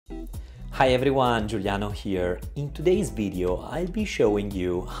Hi everyone, Giuliano here. In today's video, I'll be showing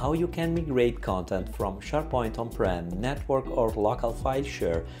you how you can migrate content from SharePoint on-prem, network or local file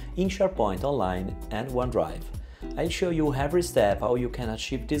share in SharePoint Online and OneDrive. I'll show you every step how you can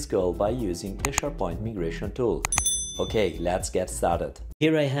achieve this goal by using the SharePoint migration tool. Okay, let's get started.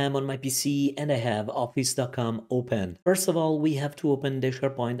 Here I am on my PC and I have Office.com open. First of all, we have to open the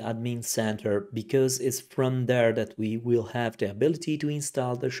SharePoint Admin Center because it's from there that we will have the ability to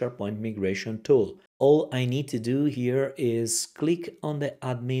install the SharePoint migration tool. All I need to do here is click on the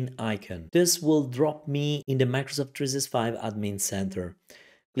admin icon. This will drop me in the Microsoft 365 Admin Center.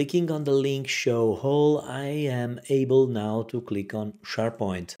 Clicking on the link Show All, I am able now to click on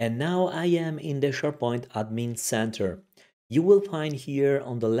SharePoint. And now I am in the SharePoint Admin Center. You will find here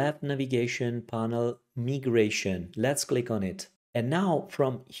on the left navigation panel Migration. Let's click on it. And now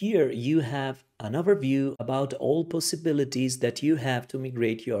from here you have an overview about all possibilities that you have to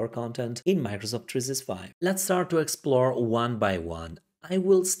migrate your content in Microsoft 365. Let's start to explore one by one. I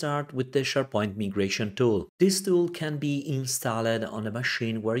will start with the SharePoint migration tool. This tool can be installed on a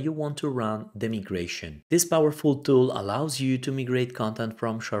machine where you want to run the migration. This powerful tool allows you to migrate content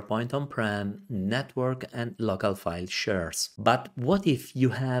from SharePoint on-prem, network and local file shares. But what if you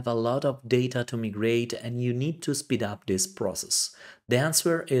have a lot of data to migrate and you need to speed up this process? The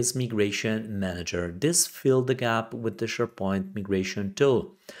answer is Migration Manager. This fills the gap with the SharePoint migration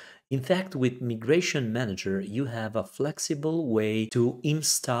tool. In fact, with Migration Manager, you have a flexible way to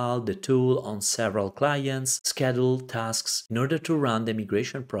install the tool on several clients, schedule tasks in order to run the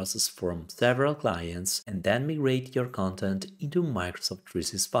migration process from several clients and then migrate your content into Microsoft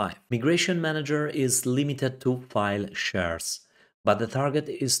 365. Migration Manager is limited to file shares, but the target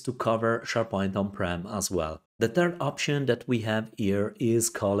is to cover SharePoint on-prem as well. The third option that we have here is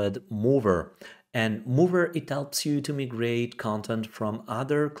called Mover. And Mover, it helps you to migrate content from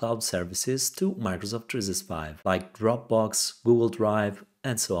other cloud services to Microsoft 365, like Dropbox, Google Drive,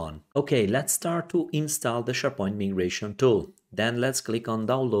 and so on. Okay, let's start to install the SharePoint migration tool. Then let's click on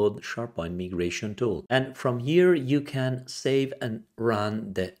Download SharePoint migration tool. And from here, you can save and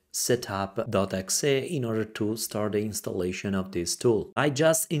run the setup.exe in order to start the installation of this tool. I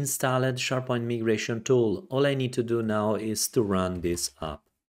just installed SharePoint migration tool. All I need to do now is to run this app.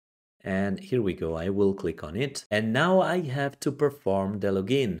 And here we go, I will click on it. And now I have to perform the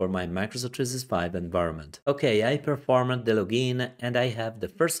login for my Microsoft 365 environment. Okay, I performed the login and I have the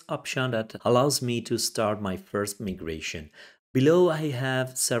first option that allows me to start my first migration. Below I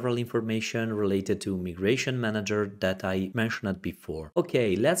have several information related to Migration Manager that I mentioned before.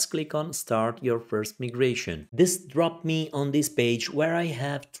 Okay, let's click on Start Your First Migration. This dropped me on this page where I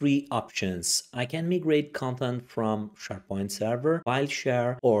have three options. I can migrate content from SharePoint server, file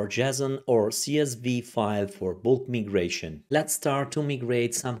share, or JSON or CSV file for bulk migration. Let's start to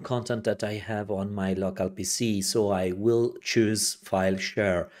migrate some content that I have on my local PC, so I will choose file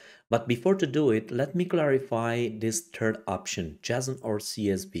share. But before to do it, let me clarify this third option, JSON or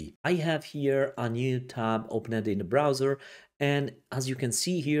CSV. I have here a new tab opened in the browser, and as you can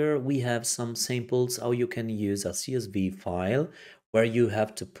see here, we have some samples how you can use a CSV file where you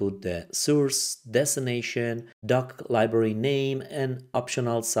have to put the source, destination, doc library name, and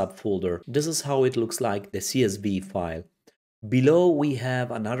optional subfolder. This is how it looks like, the CSV file. Below we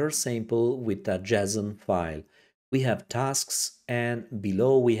have another sample with a JSON file. We have tasks, and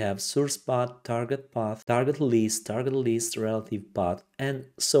below we have source path, target list, relative path, and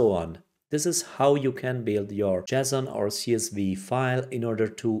so on. This is how you can build your JSON or CSV file in order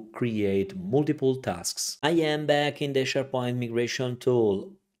to create multiple tasks. I am back in the SharePoint migration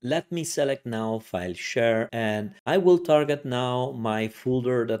tool. Let me select now file share, and I will target now my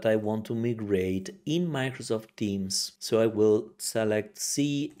folder that I want to migrate in Microsoft Teams. So I will select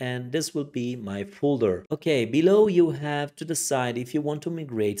C and this will be my folder. Okay, below you have to decide if you want to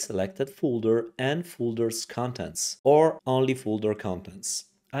migrate selected folder and folder's contents or only folder contents.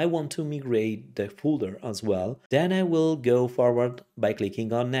 I want to migrate the folder as well. Then I will go forward by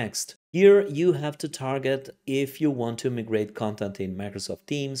clicking on Next. Here you have to target if you want to migrate content in Microsoft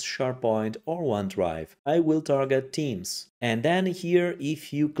Teams, SharePoint or OneDrive. I will target Teams. And then here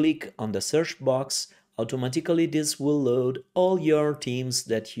if you click on the search box, automatically this will load all your teams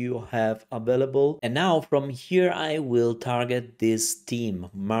that you have available. And now from here I will target this team,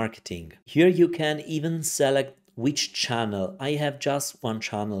 marketing. Here you can even select which channel. I have just one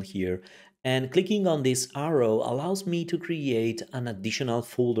channel here. And clicking on this arrow allows me to create an additional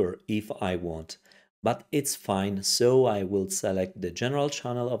folder if I want. But it's fine, so I will select the general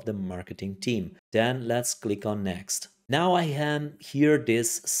channel of the marketing team. Then let's click on Next. Now I am here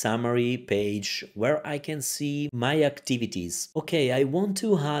this summary page where I can see my activities. Okay, I want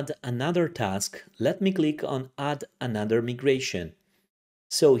to add another task. Let me click on add another migration.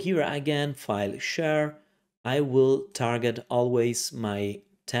 So here again, file share. I will target always my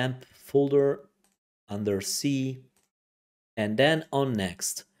temp folder under C and then on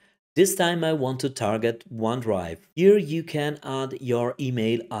next. This time I want to target OneDrive. Here you can add your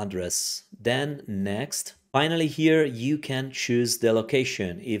email address. Then next. Finally here you can choose the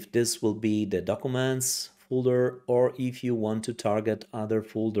location, if this will be the documents folder or if you want to target other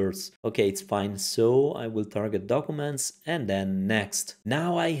folders. Okay, it's fine. So I will target documents and then next.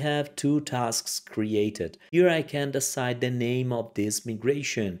 Now I have two tasks created. Here I can decide the name of this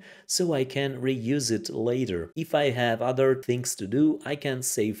migration so I can reuse it later. If I have other things to do, I can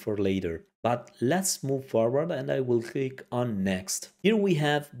save for later. But let's move forward and I will click on next. Here we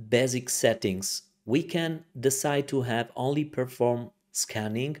have basic settings. We can decide to have only perform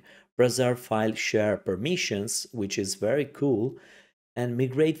scanning, preserve file share permissions, which is very cool, and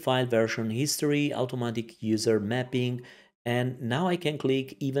migrate file version history, automatic user mapping, and now I can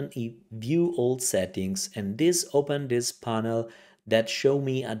click even view all settings and this open this panel that show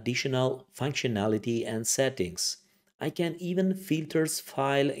me additional functionality and settings. I can even filters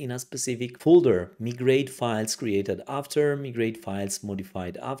file in a specific folder, migrate files created after, migrate files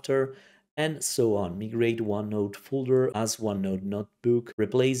modified after, and so on. Migrate OneNote folder as OneNote notebook,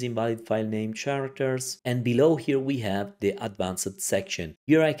 replace invalid file name characters, and below here we have the advanced section.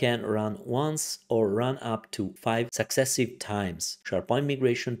 Here I can run once or run up to 5 successive times. SharePoint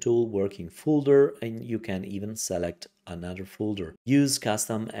migration tool working folder, and you can even select another folder. Use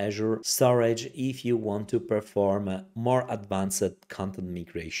custom Azure storage if you want to perform more advanced content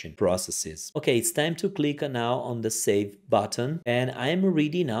migration processes. Okay, it's time to click now on the save button and I am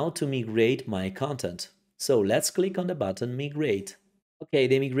ready now to migrate my content. So let's click on the button migrate. Okay,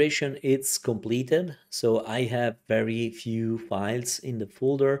 the migration is completed, so I have very few files in the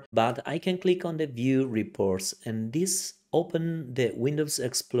folder, but I can click on the view reports and this open the Windows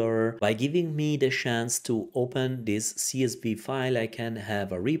Explorer by giving me the chance to open this CSV file. I can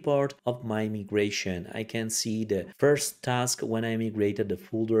have a report of my migration. I can see the first task when I migrated the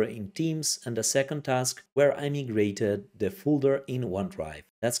folder in Teams and the second task where I migrated the folder in OneDrive.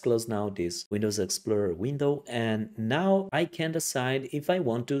 Let's close now this Windows Explorer window and now I can decide if I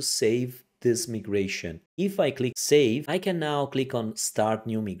want to save this migration. If I click save, I can now click on start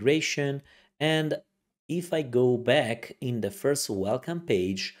new migration, and if I go back in the first welcome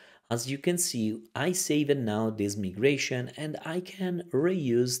page, as you can see, I saved now this migration and I can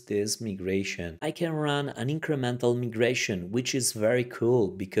reuse this migration. I can run an incremental migration, which is very cool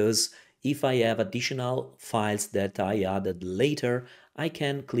because if I have additional files that I added later, I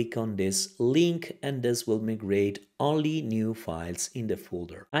can click on this link and this will migrate only new files in the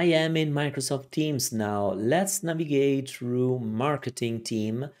folder. I am in Microsoft Teams now. Let's navigate through Marketing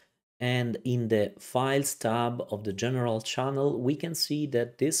Team. And in the Files tab of the General channel, we can see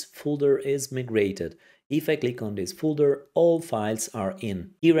that this folder is migrated. If I click on this folder, all files are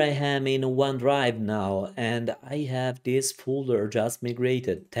in. Here I am in OneDrive now, and I have this folder just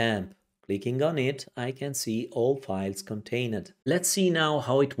migrated, temp. Clicking on it, I can see all files contained. Let's see now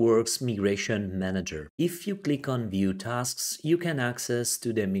how it works Migration Manager. If you click on View Tasks, you can access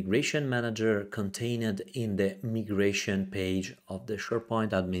to the Migration Manager contained in the Migration page of the SharePoint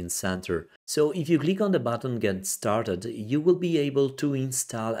Admin Center. So if you click on the button Get Started, you will be able to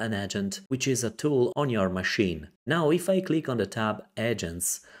install an agent, which is a tool on your machine. Now if I click on the tab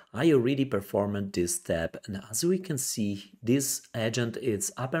Agents, I already performed this step, and as we can see, this agent is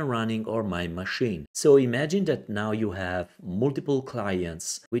up and running on my machine. So imagine that now you have multiple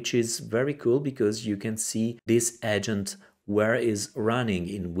clients, which is very cool because you can see this agent where is running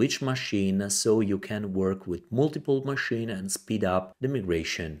in which machine, so you can work with multiple machines and speed up the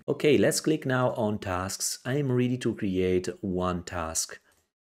migration. Okay, let's click now on tasks. I am ready to create one task.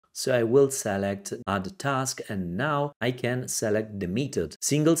 So I will select add task and now I can select the method,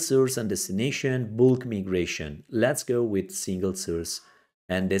 single source and destination, bulk migration. Let's go with single source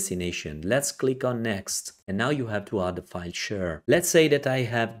and destination. Let's click on next and now you have to add the file share. Let's say that I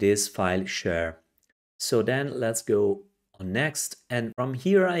have this file share. So then let's go on next and from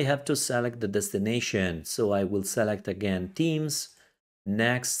here I have to select the destination. So I will select again Teams,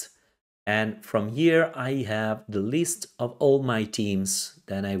 next. And from here I have the list of all my teams.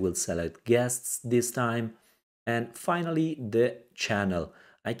 Then I will select guests this time. And finally the channel.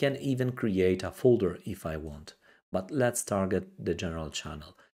 I can even create a folder if I want. But let's target the general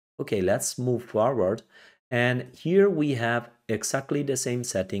channel. Okay, let's move forward. And here we have exactly the same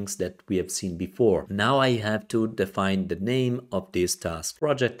settings that we have seen before. Now I have to define the name of this task,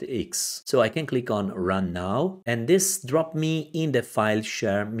 Project X. So I can click on Run Now, and this dropped me in the file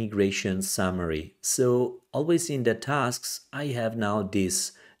share migration summary. So always in the tasks, I have now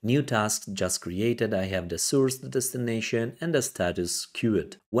this new task just created. I have the source, the destination, and the status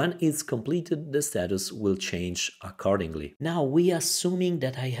queued. When it's completed, the status will change accordingly. Now we are assuming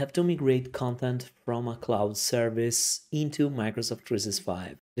that I have to migrate content from a cloud service into Microsoft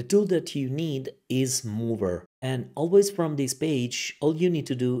 365. The tool that you need is Mover, and always from this page, all you need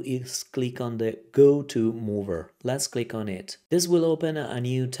to do is click on the Go to Mover. Let's click on it. This will open a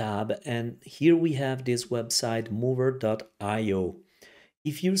new tab, and here we have this website mover.io.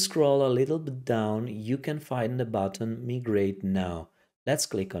 If you scroll a little bit down, you can find the button Migrate Now. Let's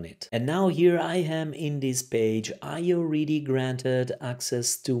click on it. And now here I am in this page. I already granted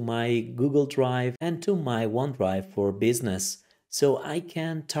access to my Google Drive and to my OneDrive for Business. So I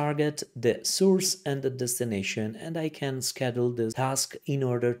can target the source and the destination, and I can schedule the task in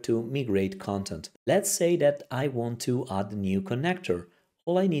order to migrate content. Let's say that I want to add a new connector.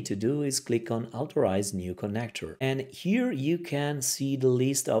 All I need to do is click on Authorize New Connector. And here you can see the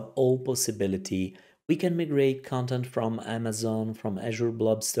list of all possibility. We can migrate content from Amazon, from Azure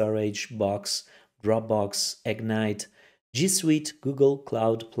Blob Storage, Box, Dropbox, Ignite, G Suite, Google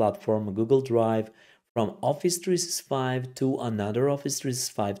Cloud Platform, Google Drive, from Office 365 to another Office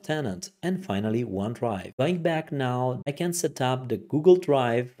 365 tenant, and finally OneDrive. Going back now, I can set up the Google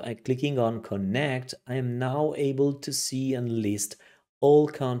Drive. By clicking on Connect, I am now able to see and list all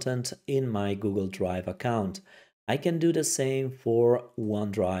content in my Google Drive account. I can do the same for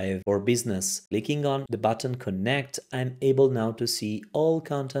OneDrive for Business. Clicking on the button Connect, I'm able now to see all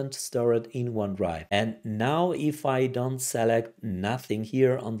content stored in OneDrive. And now if I don't select nothing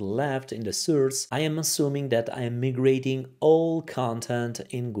here on the left in the source, I am assuming that I am migrating all content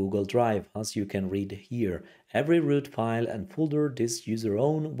in Google Drive. As you can read here, every root file and folder this user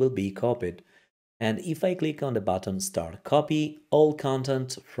owns will be copied. And if I click on the button Start Copy, all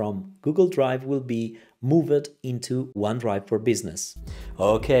content from Google Drive will be moved into OneDrive for Business.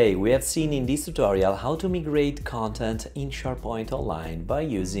 Okay, we have seen in this tutorial how to migrate content in SharePoint Online by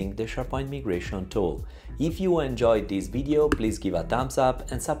using the SharePoint migration tool. If you enjoyed this video, please give a thumbs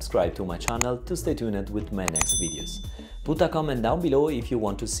up and subscribe to my channel to stay tuned with my next videos. Put a comment down below if you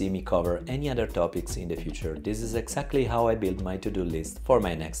want to see me cover any other topics in the future. This is exactly how I build my to-do list for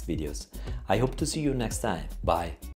my next videos. I hope to see you next time. Bye!